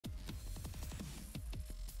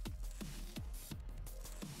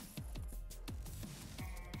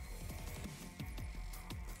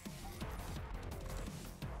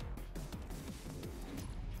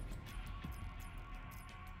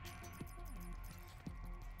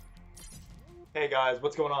Hey guys,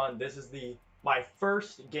 what's going on? This is my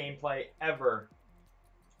first gameplay ever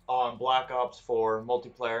on Black Ops 4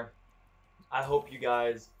 multiplayer. I hope you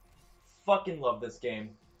guys fucking love this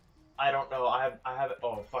game. I don't know, I have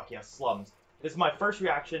oh fuck yeah, Slums. This is my first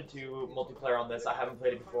reaction to multiplayer on this. I haven't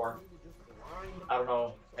played it before. I don't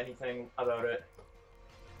know anything about it.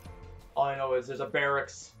 All I know is there's a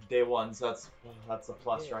barracks day one, so that's a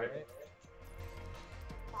plus, right?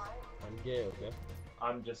 I'm gay, okay?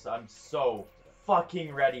 I'm so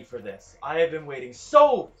fucking ready for this. I have been waiting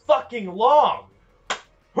so fucking long.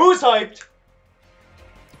 Who's hyped?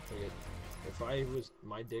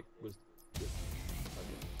 My dick was just,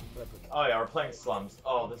 Oh yeah, we're playing Slums.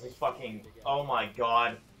 Oh, this is fucking, oh my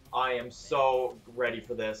god. I am so ready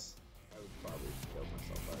for this. I would probably kill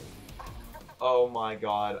myself by it. Oh my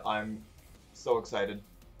god, I'm so excited.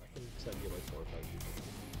 I can send you like 4 or 5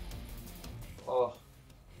 people. Oh.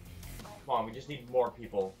 Come on, we just need more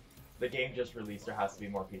people. The game just released, there has to be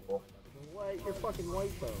more people. What? You're fucking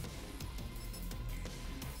white though.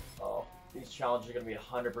 Oh, these challenges are gonna be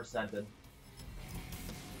 100%ed.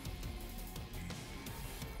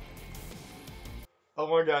 Oh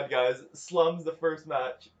my god, guys. Slums the first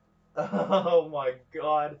match. Oh my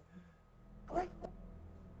god.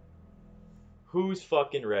 Who's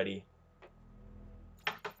fucking ready?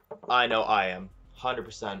 I know I am.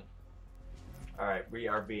 100%. Alright, we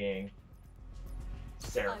are being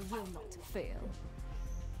Sarah. I will not fail.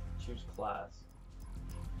 Choose class.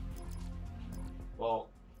 Well,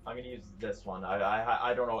 I'm gonna use this one.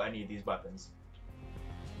 I don't know any of these weapons.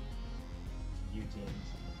 U teams.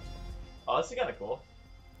 Oh, this is kinda cool.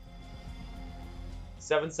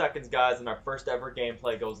 7 seconds, guys, and our first ever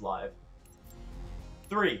gameplay goes live.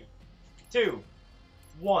 3, 2,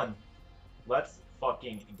 1. Let's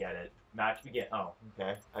fucking get it. Match begin. Oh,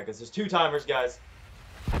 okay. I guess there's 2 timers, guys.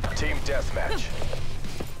 Team deathmatch.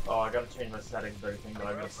 Oh, I gotta change my settings and everything, but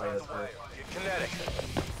I'm gonna play this first. Get kinetic.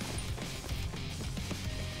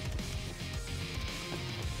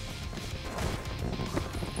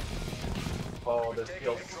 Oh, this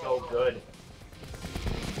feels so good.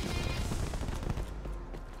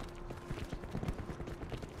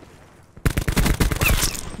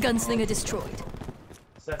 Gunslinger destroyed.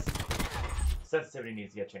 Sensitivity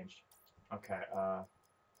needs to get changed. Okay,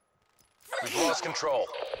 We've lost control.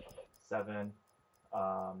 7,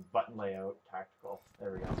 button layout, tactical.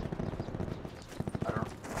 There we go. I don't know.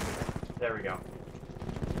 There we go.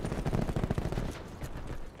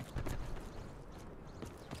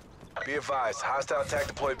 Be advised, hostile attack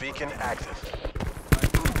deploy beacon active.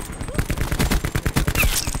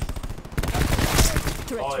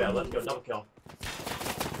 Threat Oh yeah, let's removed. go, double kill.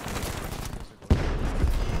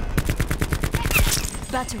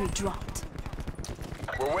 Battery dropped.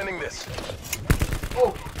 We're winning this.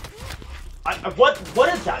 Oh! What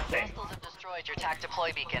is that thing? Hostiles have destroyed your TAC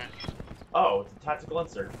deploy beacon. Oh, it's a tactical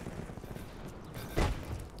insert.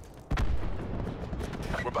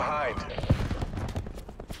 We're behind.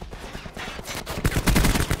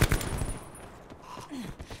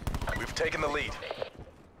 We've taken the lead.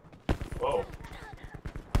 Whoa.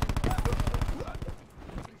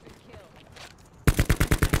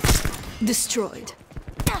 Destroyed.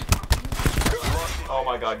 Oh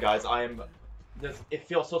my god, guys, it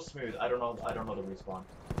feels so smooth. I don't know the respawn.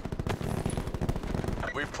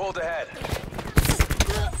 We've pulled ahead.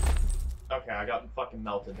 Okay, I got fucking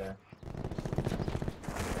melted there.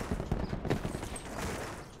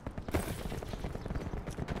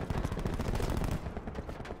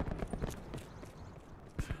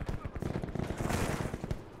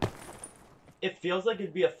 It feels like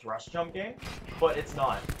it'd be a thrust jump game, but it's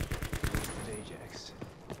not. Ajax.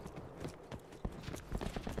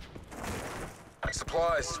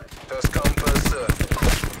 Supplies. First come, first serve.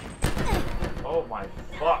 Oh my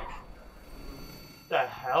fuck. The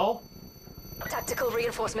hell? Tactical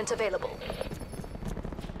reinforcement available.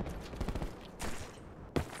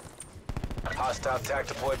 Hostile attack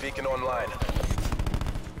deploy beacon online.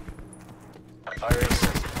 Firing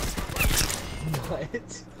system.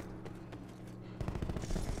 What?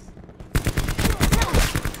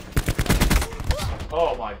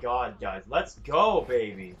 Oh my god, guys. Let's go,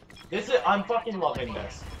 baby. I'm fucking loving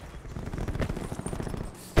this.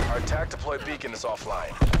 Our attack deploy beacon is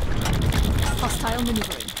offline. Hostile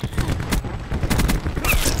maneuvering.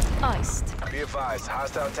 Iced. Be advised,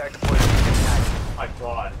 hostile attack deploy beacon active. My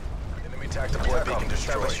god. Enemy attack deploy beacon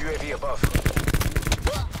destroyed. UAV above.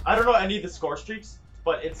 I don't know any of the score streaks,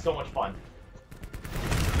 but it's so much fun.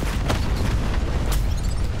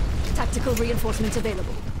 Tactical reinforcement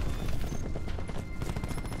available.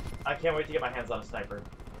 I can't wait to get my hands on a sniper.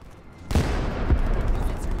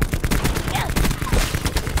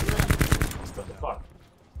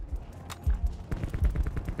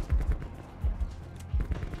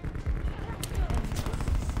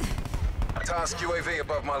 Advanced UAV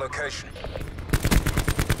above my location.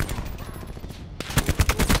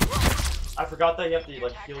 I forgot that you have to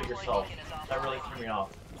like heal yourself. That really threw me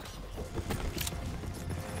off.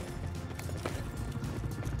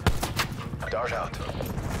 Dart out.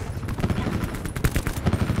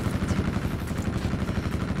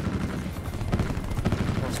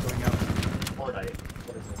 What's going out? Fortnite.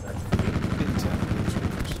 What is this actually?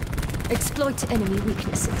 Intel. Exploit enemy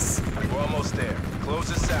weaknesses. We're almost there. Close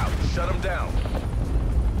this out. Shut them down.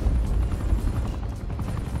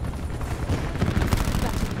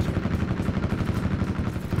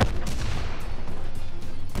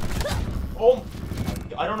 Oh,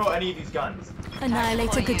 I don't know any of these guns.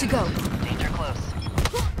 Annihilator good to go. Danger close.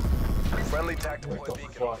 Friendly tactical What the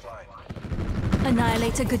beacon fuck? offline.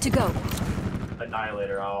 Annihilator good to go.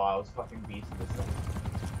 Annihilator. Oh, I was fucking beast this thing.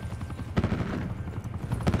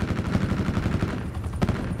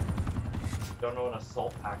 Don't know what an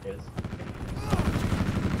assault pack is.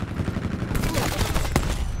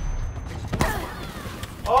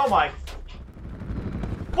 Oh my!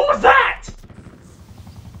 What was that?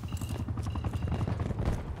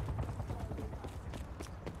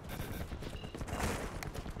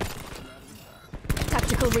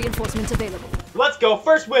 Tactical reinforcement available. Let's go!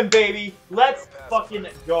 First win, baby! Let's fucking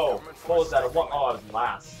go! What was that? Oh, I was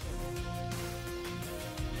last.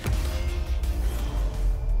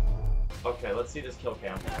 Okay, let's see this kill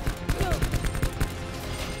cam.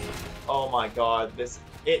 Oh my god,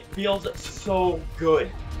 it feels so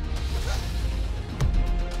good.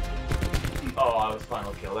 Oh, I was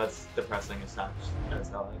final kill. That's depressing as such. That's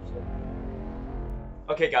how actually.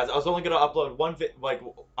 Okay, guys, I was only gonna upload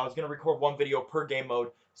I was gonna record one video per game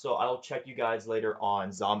mode, so I'll check you guys later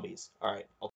on zombies. All right.